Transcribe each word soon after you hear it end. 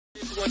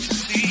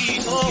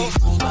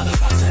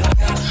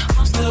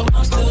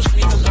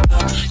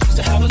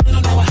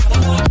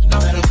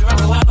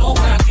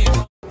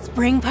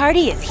Spring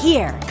Party is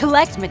here!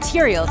 Collect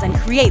materials and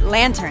create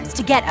lanterns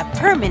to get a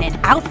permanent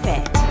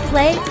outfit.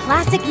 Play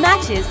classic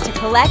matches to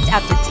collect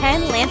up to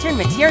 10 lantern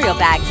material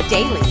bags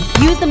daily.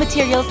 Use the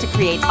materials to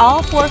create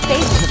all 4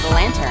 phases of the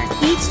lantern.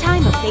 Each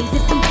time a phase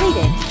is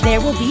completed, there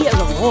will be a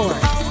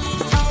reward.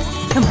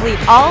 Complete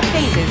all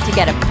phases to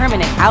get a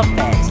permanent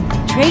outfit.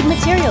 Trade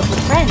materials with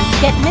friends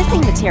to get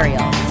missing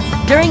materials.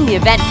 During the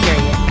event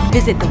period,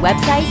 visit the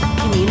website,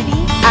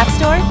 community, App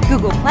Store,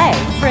 Google Play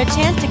for a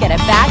chance to get a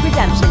bag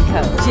redemption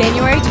code.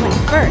 January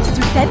 21st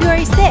through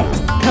February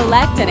 6th,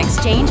 collect and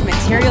exchange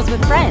materials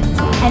with friends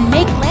and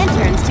make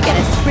lanterns to get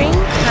a spring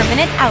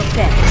permanent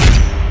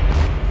outfit.